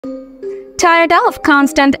Tired of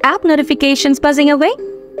constant app notifications buzzing away?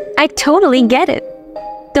 I totally get it.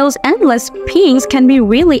 Those endless pings can be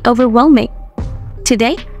really overwhelming.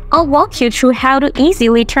 Today, I'll walk you through how to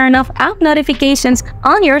easily turn off app notifications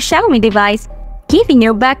on your Xiaomi device, giving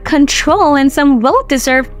you back control and some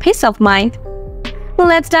well-deserved peace of mind.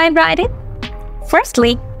 Let's dive right in.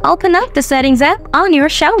 Firstly, open up the Settings app on your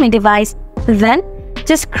Xiaomi device. Then,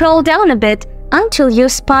 just scroll down a bit until you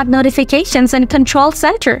spot Notifications and Control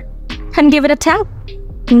Center, and give it a tap.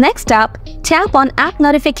 Next up, tap on App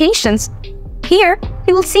Notifications. Here,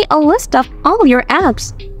 you will see a list of all your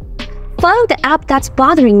apps. Find the app that's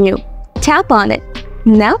bothering you. Tap on it.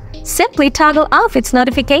 Now, simply toggle off its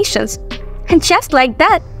notifications. And just like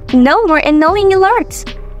that, no more annoying alerts.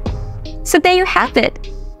 So there you have it.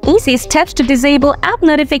 Easy steps to disable app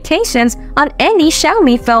notifications on any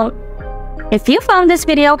Xiaomi phone. If you found this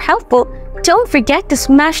video helpful, don't forget to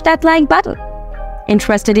smash that like button.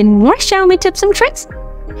 Interested in more Xiaomi tips and tricks?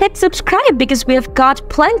 Hit subscribe because we have got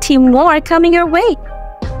plenty more coming your way.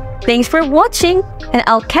 Thanks for watching, and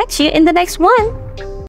I'll catch you in the next one.